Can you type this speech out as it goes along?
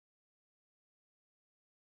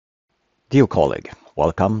Dear colleague,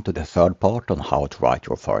 welcome to the third part on how to write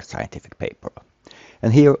your first scientific paper.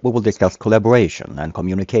 And here we will discuss collaboration and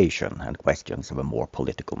communication and questions of a more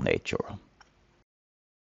political nature.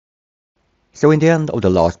 So in the end of the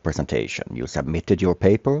last presentation you submitted your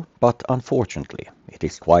paper, but unfortunately it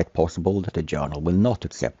is quite possible that the journal will not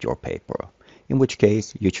accept your paper, in which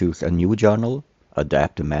case you choose a new journal,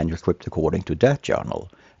 adapt the manuscript according to that journal,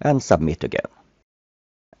 and submit again.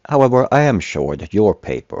 However, I am sure that your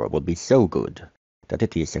paper will be so good that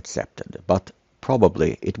it is accepted, but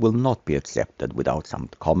probably it will not be accepted without some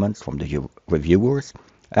comments from the reviewers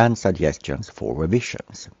and suggestions for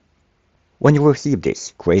revisions. When you receive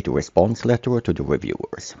this, create a response letter to the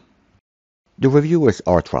reviewers. The reviewers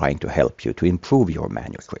are trying to help you to improve your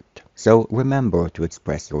manuscript, so remember to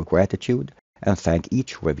express your gratitude and thank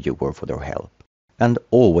each reviewer for their help, and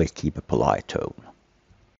always keep a polite tone.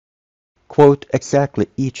 Quote exactly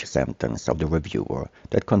each sentence of the reviewer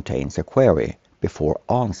that contains a query before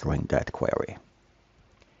answering that query.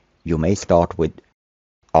 You may start with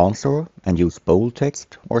answer and use bold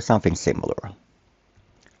text or something similar.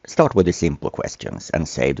 Start with the simple questions and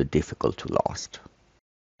save the difficult to last.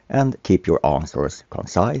 And keep your answers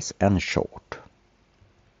concise and short.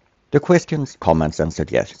 The questions, comments and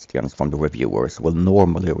suggestions from the reviewers will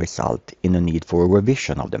normally result in a need for a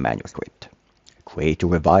revision of the manuscript. Create a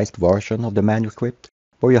revised version of the manuscript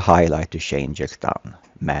where you highlight the changes done,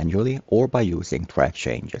 manually or by using track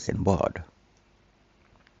changes in Word.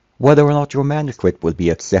 Whether or not your manuscript will be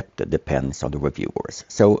accepted depends on the reviewers,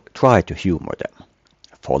 so try to humor them.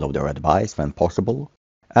 Follow their advice when possible,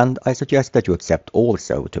 and I suggest that you accept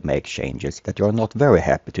also to make changes that you are not very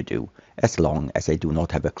happy to do, as long as they do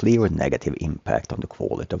not have a clear negative impact on the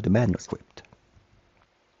quality of the manuscript.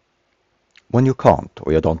 When you can't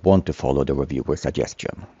or you don't want to follow the reviewer's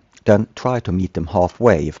suggestion, then try to meet them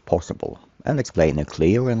halfway if possible and explain in a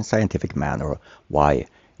clear and scientific manner why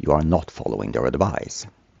you are not following their advice.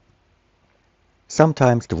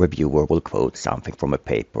 Sometimes the reviewer will quote something from a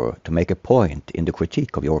paper to make a point in the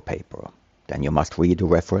critique of your paper. Then you must read the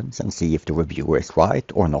reference and see if the reviewer is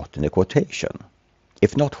right or not in the quotation.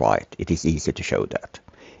 If not right, it is easy to show that.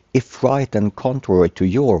 If right and contrary to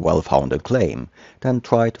your well-founded claim, then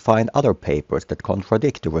try to find other papers that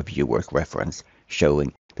contradict the reviewer's reference,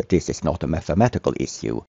 showing that this is not a mathematical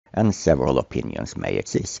issue and several opinions may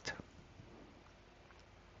exist.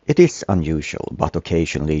 It is unusual, but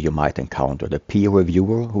occasionally you might encounter the peer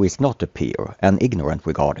reviewer who is not a peer and ignorant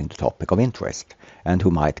regarding the topic of interest, and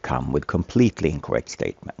who might come with completely incorrect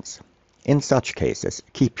statements. In such cases,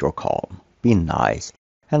 keep your calm, be nice,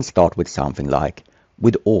 and start with something like,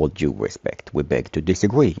 "With all due respect, we beg to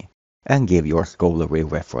disagree," and give your scholarly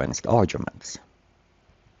referenced arguments.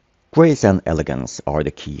 Grace and elegance are the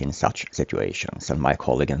key in such situations, and my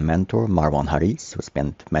colleague and mentor Marwan Haris, who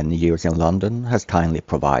spent many years in London, has kindly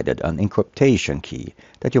provided an encryptation key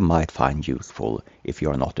that you might find useful if you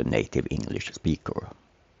are not a native English speaker.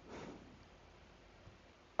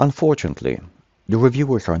 Unfortunately, the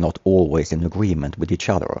reviewers are not always in agreement with each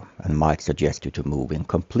other and might suggest you to move in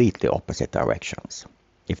completely opposite directions.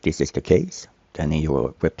 If this is the case, then in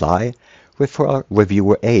your reply, refer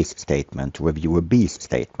reviewer A's statement to reviewer B's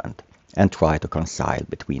statement and try to reconcile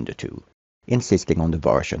between the two, insisting on the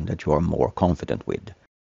version that you are more confident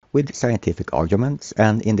with scientific arguments,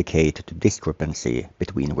 and indicate the discrepancy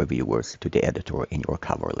between reviewers to the editor in your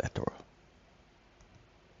cover letter.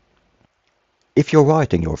 If you're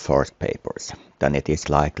writing your first papers, then it is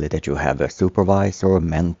likely that you have a supervisor,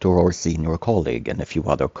 mentor or senior colleague and a few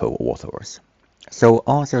other co-authors. So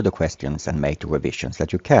answer the questions and make the revisions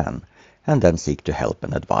that you can, and then seek the help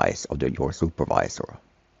and advice of your supervisor.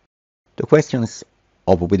 The questions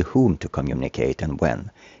of with whom to communicate and when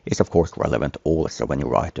is of course relevant also when you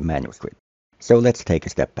write a manuscript. So let's take a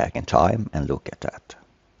step back in time and look at that.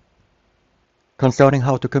 Concerning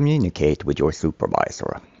how to communicate with your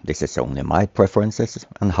supervisor, this is only my preferences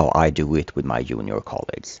and how I do it with my junior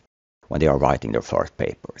colleagues when they are writing their first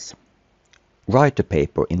papers. Write the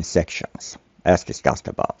paper in sections, as discussed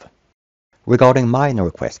above. Regarding minor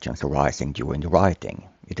questions arising during the writing,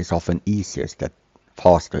 it is often easiest and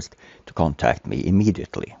fastest to contact me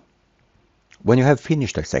immediately. When you have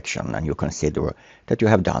finished a section and you consider that you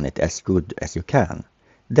have done it as good as you can,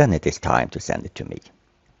 then it is time to send it to me.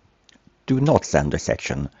 Do not send a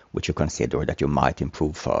section which you consider that you might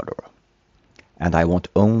improve further. And I want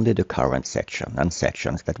only the current section and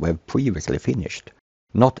sections that we have previously finished,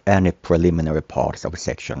 not any preliminary parts of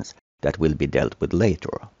sections that will be dealt with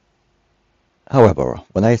later. However,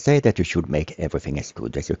 when I say that you should make everything as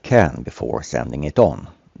good as you can before sending it on,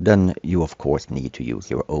 then you of course need to use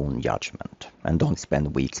your own judgment and don't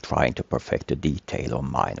spend weeks trying to perfect a detail of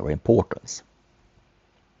minor importance.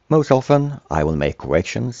 Most often, I will make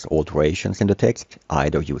corrections, alterations in the text,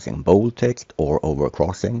 either using bold text or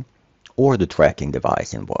overcrossing, or the tracking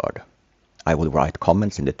device in Word. I will write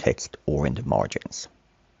comments in the text or in the margins.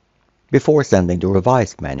 Before sending the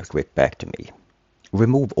revised manuscript back to me,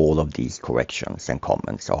 remove all of these corrections and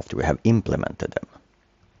comments after you have implemented them.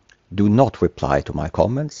 Do not reply to my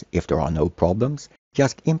comments if there are no problems,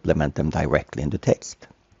 just implement them directly in the text.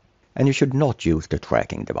 And you should not use the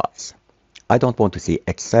tracking device. I don't want to see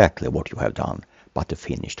exactly what you have done, but the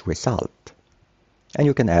finished result. And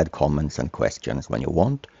you can add comments and questions when you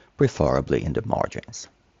want, preferably in the margins.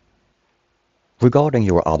 Regarding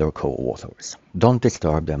your other co-authors, don't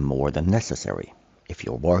disturb them more than necessary. If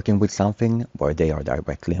you're working with something where they are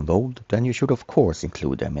directly involved, then you should of course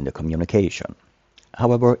include them in the communication.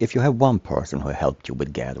 However, if you have one person who helped you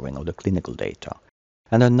with gathering of the clinical data,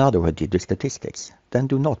 and another who did the statistics, then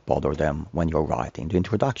do not bother them when you're writing the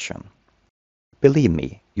introduction. Believe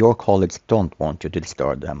me, your colleagues don't want you to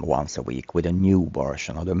disturb them once a week with a new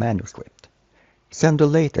version of the manuscript. Send the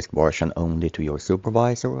latest version only to your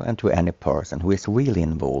supervisor and to any person who is really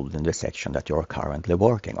involved in the section that you are currently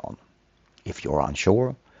working on. If you're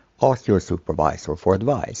unsure, ask your supervisor for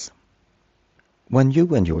advice. When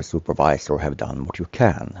you and your supervisor have done what you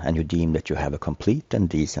can and you deem that you have a complete and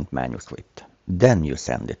decent manuscript, then you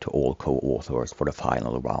send it to all co-authors for the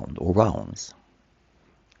final round or rounds.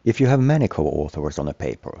 If you have many co-authors on a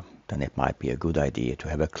paper, then it might be a good idea to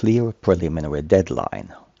have a clear preliminary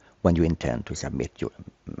deadline when you intend to submit your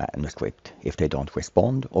manuscript if they don't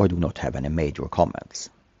respond or do not have any major comments.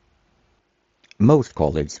 Most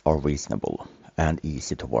colleagues are reasonable and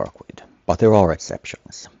easy to work with, but there are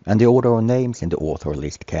exceptions, and the order of names in the author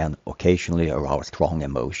list can occasionally arouse strong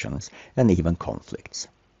emotions and even conflicts.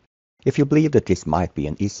 If you believe that this might be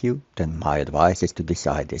an issue, then my advice is to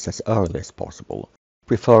decide this as early as possible,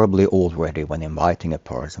 preferably already when inviting a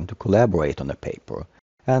person to collaborate on a paper,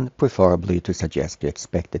 and preferably to suggest the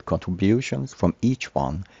expected contributions from each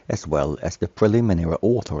one as well as the preliminary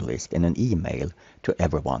author list in an email to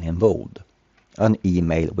everyone involved. An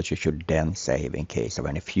email which you should then save in case of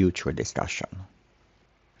any future discussion.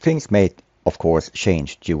 Things may, of course,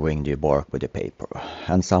 change during the work with the paper,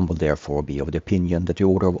 and some will therefore be of the opinion that the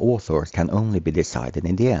order of authors can only be decided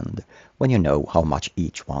in the end, when you know how much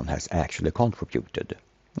each one has actually contributed.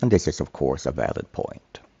 And this is of course a valid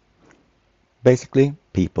point. Basically,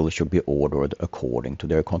 people should be ordered according to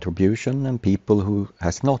their contribution, and people who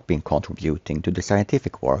has not been contributing to the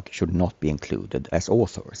scientific work should not be included as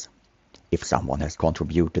authors. If someone has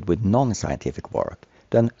contributed with non-scientific work,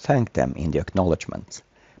 then thank them in the acknowledgements,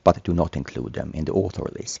 but do not include them in the author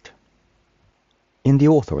list. In the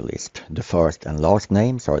author list, the first and last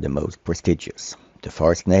names are the most prestigious. The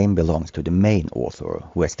first name belongs to the main author,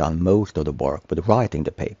 who has done most of the work with writing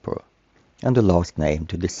the paper, and the last name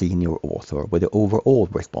to the senior author with the overall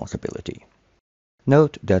responsibility.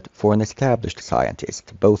 Note that for an established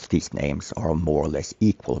scientist, both these names are of more or less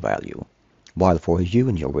equal value, while for a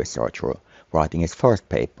junior researcher writing his first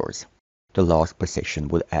papers, the last position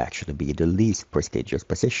would actually be the least prestigious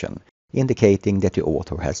position, indicating that the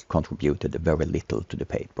author has contributed very little to the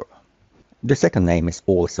paper. The second name is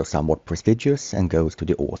also somewhat prestigious and goes to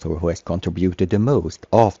the author who has contributed the most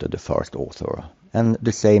after the first author, and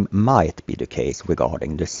the same might be the case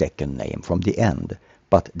regarding the second name from the end,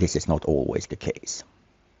 but this is not always the case.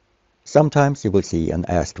 Sometimes you will see an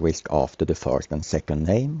asterisk after the first and second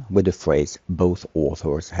name with the phrase "both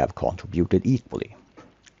authors have contributed equally."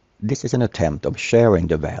 This is an attempt of sharing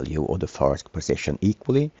the value of the first position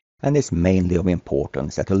equally and is mainly of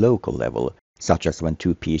importance at a local level, such as when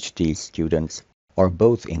two PhD students are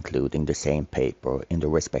both including the same paper in the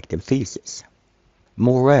respective thesis.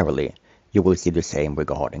 More rarely, you will see the same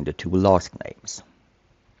regarding the two last names.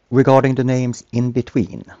 Regarding the names in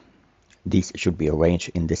between, these should be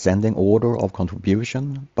arranged in descending order of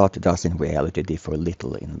contribution, but does in reality differ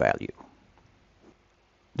little in value.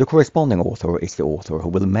 The corresponding author is the author who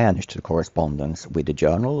will manage the correspondence with the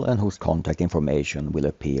journal and whose contact information will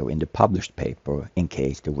appear in the published paper in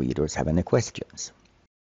case the readers have any questions.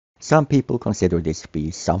 Some people consider this to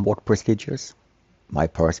be somewhat prestigious. My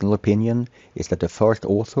personal opinion is that the first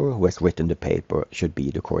author who has written the paper should be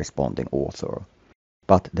the corresponding author,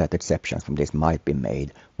 but that exceptions from this might be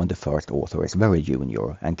made when the first author is very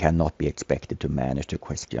junior and cannot be expected to manage the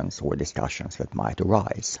questions or discussions that might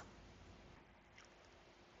arise.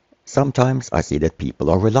 Sometimes I see that people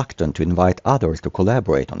are reluctant to invite others to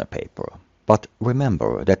collaborate on a paper, but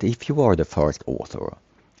remember that if you are the first author,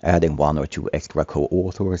 Adding one or two extra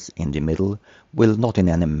co-authors in the middle will not in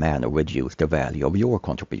any manner reduce the value of your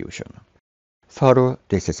contribution. Further,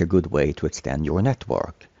 this is a good way to extend your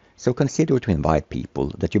network, so consider to invite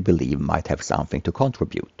people that you believe might have something to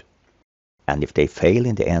contribute. And if they fail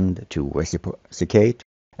in the end to reciprocate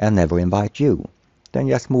and never invite you, then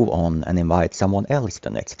just move on and invite someone else the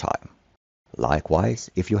next time. Likewise,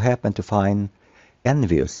 if you happen to find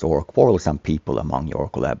envious or quarrelsome people among your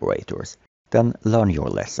collaborators, then learn your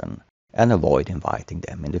lesson and avoid inviting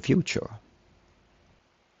them in the future.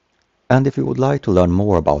 And if you would like to learn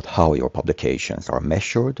more about how your publications are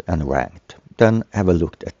measured and ranked, then have a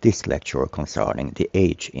look at this lecture concerning the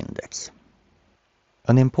age index.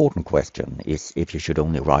 An important question is if you should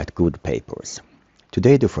only write good papers.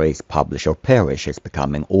 Today the phrase publish or perish is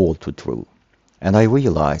becoming all too true, and I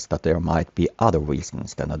realize that there might be other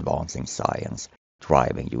reasons than advancing science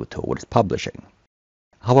driving you towards publishing.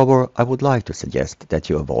 However, I would like to suggest that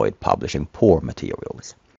you avoid publishing poor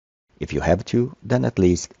materials. If you have to, then at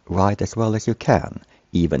least write as well as you can,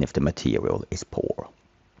 even if the material is poor.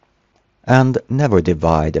 And never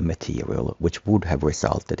divide a material which would have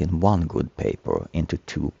resulted in one good paper into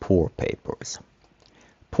two poor papers.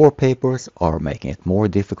 Poor papers are making it more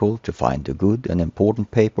difficult to find the good and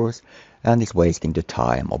important papers and is wasting the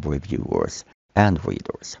time of reviewers and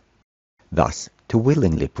readers. Thus, to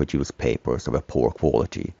willingly produce papers of a poor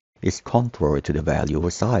quality is contrary to the value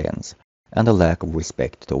of science and a lack of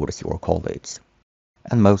respect towards your colleagues.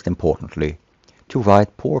 And most importantly, to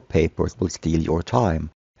write poor papers will steal your time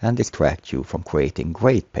and distract you from creating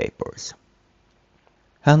great papers.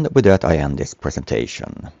 And with that I end this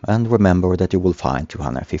presentation, and remember that you will find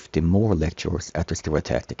 250 more lectures at the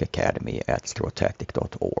Stereotactic Academy at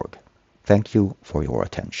stereotactic.org. Thank you for your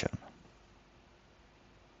attention.